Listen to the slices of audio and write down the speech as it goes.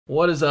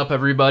What is up,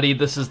 everybody?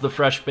 This is the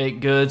Fresh Baked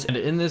Goods, and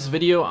in this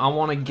video I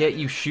want to get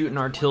you shooting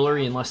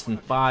artillery in less than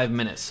 5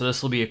 minutes. So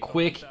this will be a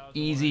quick,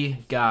 easy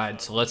guide,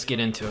 so let's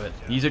get into it.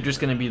 These are just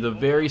going to be the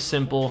very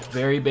simple,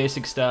 very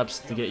basic steps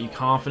to get you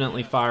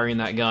confidently firing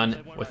that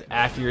gun with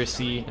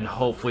accuracy and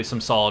hopefully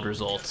some solid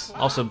results.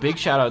 Also, big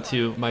shout out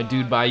to my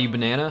dude Bayou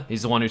Banana.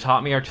 He's the one who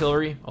taught me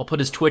artillery. I'll put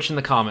his Twitch in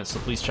the comments, so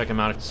please check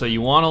him out. So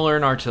you want to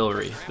learn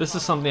artillery. This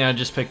is something I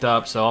just picked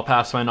up, so I'll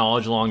pass my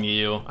knowledge along to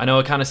you. I know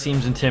it kind of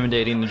seems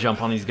intimidating to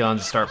jump on these guns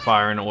and start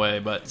firing away,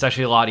 but it's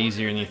actually a lot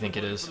easier than you think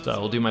it is. So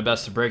I'll do my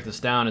best to break this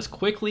down as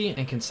quickly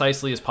and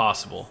concisely as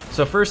possible.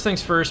 So first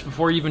things first,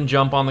 before you even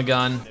jump on the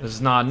gun, this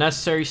is not a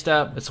necessary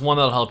step. It's one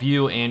that'll help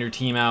you and your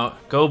team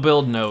out. Go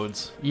build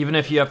nodes. Even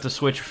if you have to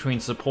switch between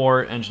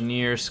support,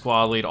 engineer,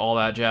 squad lead, all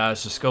that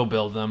jazz, just go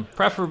build them.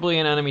 Preferably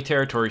in enemy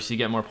territory so you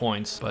get more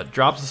points. But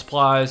drop the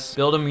supplies,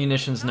 build a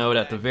munitions node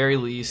at the very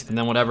least, and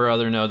then whatever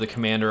other node the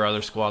commander or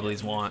other squad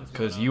leads want,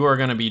 because you are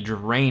going to be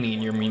draining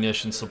your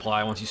munitions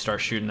supply once you start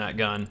shooting that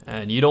gun.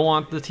 And you don't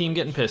want the team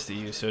getting pissed at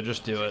you, so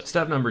just do it.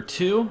 Step number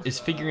 2 is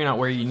figuring out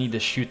where you need to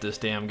shoot this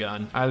damn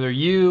gun. Either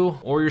you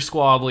or your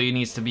squad lead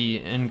needs to be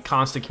in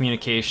constant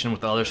communication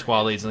with the other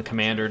squad leads and the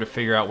commander to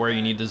figure out where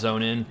you need to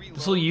zone in.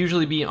 This will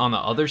usually be on the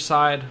other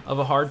side of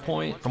a hard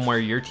point from where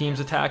your team's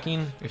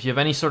attacking. If you have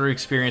any sort of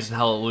experience in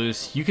Hell Let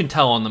Loose, you can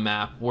tell on the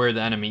map where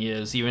the enemy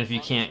is, even if you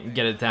can't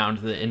get it down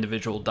to the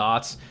individual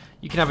dots.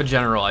 You can have a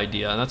general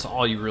idea, and that's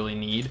all you really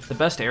need. The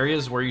best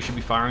areas where you should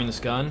be firing this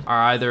gun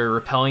are either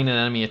repelling an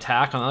enemy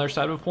attack on the other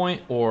side of a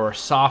point or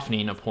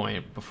softening a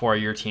point before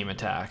your team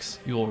attacks.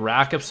 You will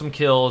rack up some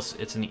kills,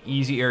 it's an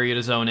easy area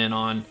to zone in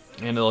on,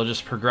 and it'll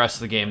just progress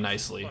the game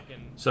nicely.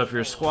 So if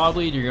you're a squad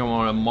lead, you're going to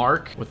want to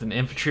mark with an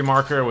infantry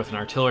marker, with an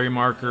artillery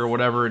marker,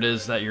 whatever it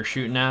is that you're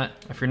shooting at.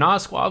 If you're not a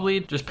squad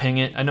lead, just ping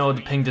it. I know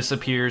the ping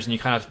disappears and you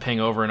kind of have to ping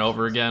over and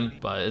over again,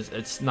 but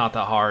it's not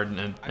that hard,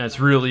 and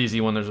it's real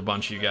easy when there's a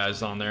bunch of you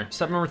guys on there.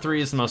 Step number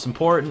 3 is the most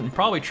important and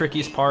probably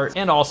trickiest part,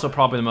 and also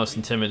probably the most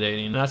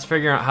intimidating, and that's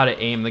figuring out how to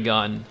aim the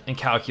gun and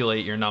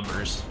calculate your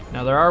numbers.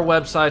 Now there are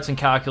websites and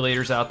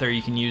calculators out there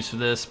you can use for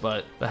this,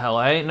 but the hell,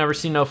 I ain't never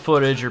seen no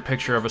footage or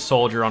picture of a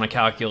soldier on a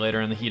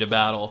calculator in the heat of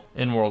battle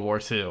in World War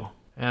II.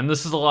 And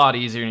this is a lot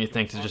easier than you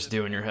think to just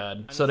do in your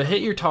head. So to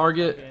hit your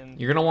target,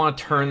 you're going to want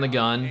to turn the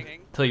gun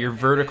till your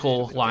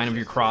vertical line of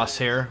your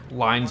crosshair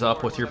lines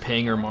up with your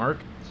ping or mark.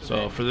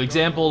 So for the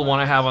example, the one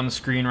I have on the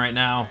screen right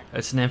now,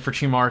 it's an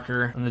infantry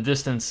marker, and the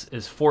distance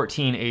is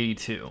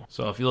 1482.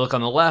 So if you look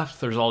on the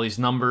left, there's all these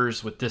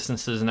numbers with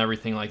distances and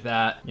everything like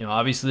that. You know,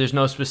 obviously there's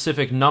no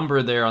specific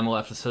number there on the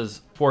left that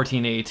says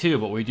 1482,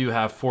 but we do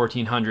have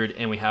 1400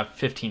 and we have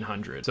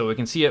 1500. So we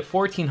can see at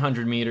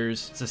 1400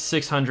 meters, it's a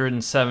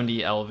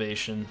 670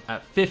 elevation.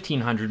 At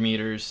 1500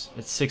 meters,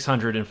 it's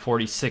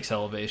 646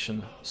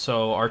 elevation.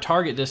 So our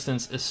target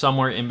distance is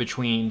somewhere in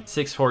between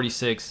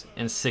 646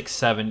 and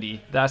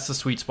 670. That's the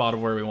sweet spot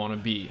of where we want to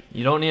be.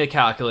 You don't need a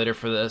calculator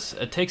for this.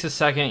 It takes a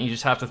second, you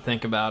just have to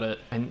think about it.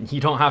 And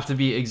you don't have to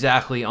be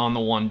exactly on the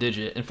 1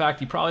 digit. In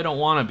fact, you probably don't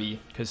want to be,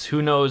 because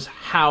who knows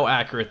how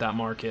accurate that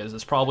mark is.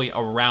 It's probably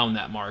around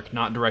that mark,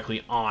 not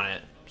directly on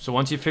it. So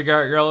once you figure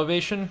out your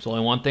elevation, there's only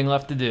one thing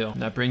left to do.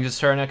 And that brings us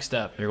to our next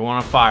step. You're going to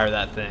want to fire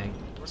that thing.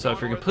 So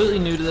if you're completely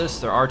new to this,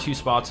 there are 2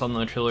 spots on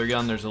the artillery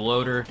gun. There's a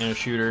loader and a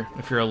shooter.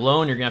 If you're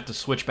alone, you're gonna have to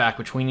switch back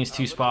between these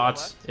 2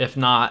 spots. If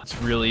not, it's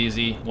real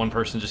easy. One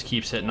person just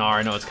keeps hitting R.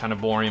 I know it's kind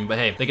of boring, but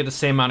hey, they get the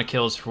same amount of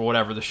kills for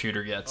whatever the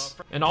shooter gets.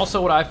 And also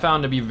what I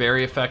found to be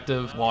very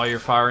effective while you're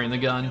firing the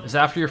gun is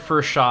after your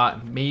first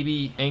shot,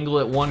 maybe angle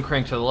it 1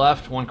 crank to the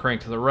left, 1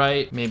 crank to the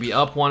right, maybe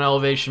up 1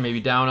 elevation,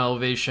 maybe down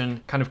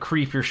elevation, kind of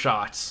creep your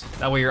shots.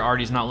 That way your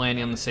arty's not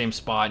landing on the same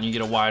spot and you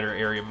get a wider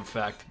area of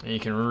effect, and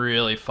you can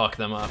really fuck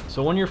them up.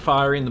 So when you're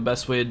firing, the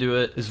best way to do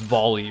it is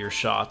volley your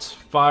shots.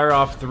 Fire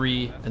off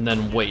 3 and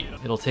then wait.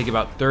 It'll take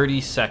about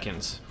 30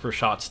 seconds for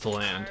shots to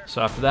land.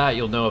 So after that,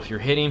 you'll know if you're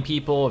hitting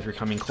people, if you're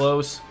coming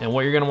close, and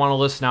what you're going to want to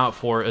listen out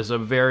for is a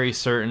very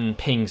certain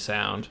ping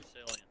sound.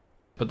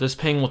 But this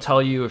ping will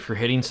tell you if you're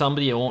hitting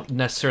somebody. It won't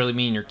necessarily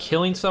mean you're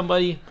killing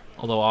somebody,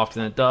 although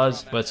often it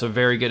does, but it's a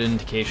very good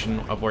indication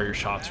of where your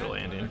shots are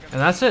landing.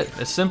 And that's it,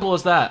 as simple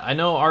as that. I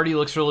know arty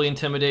looks really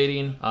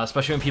intimidating,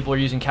 especially when people are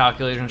using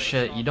calculators and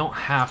shit. You don't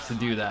have to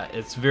do that.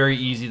 It's very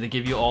easy to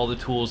give you all the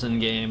tools in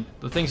game.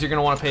 The things you're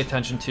gonna wanna pay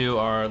attention to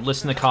are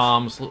listen to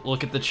comms,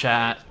 look at the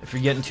chat. If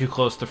you're getting too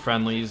close to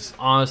friendlies,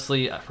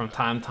 honestly, from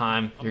time to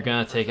time, you're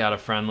gonna take out a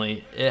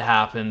friendly. It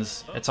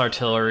happens, it's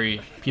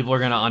artillery. People are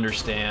gonna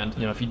understand.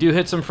 You know, if you do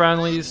hit some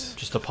friendlies,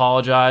 just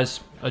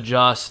apologize,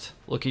 adjust,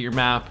 look at your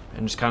map,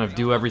 and just kind of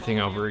do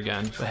everything over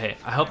again. But hey,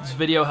 I hope this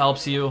video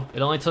helps you.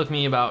 It only took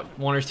me about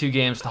 1 or 2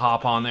 games to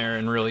hop on there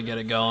and really get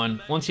it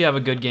going. Once you have a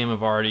good game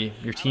of arty,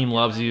 your team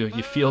loves you,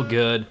 you feel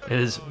good. It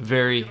is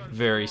very,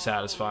 very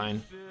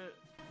satisfying.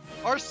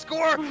 Our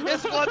score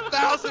is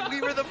 1,000.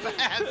 We were the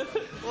best.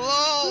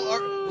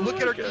 Whoa! Look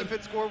at our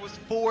defense score was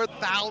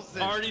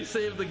 4,000. Already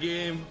saved the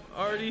game.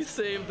 Already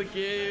saved the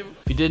game.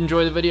 If you did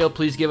enjoy the video,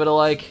 please give it a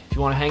like. If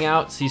you want to hang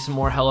out, see some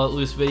more Hell Let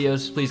Loose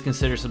videos, please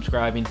consider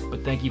subscribing.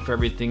 But thank you for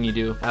everything you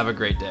do. Have a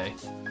great day.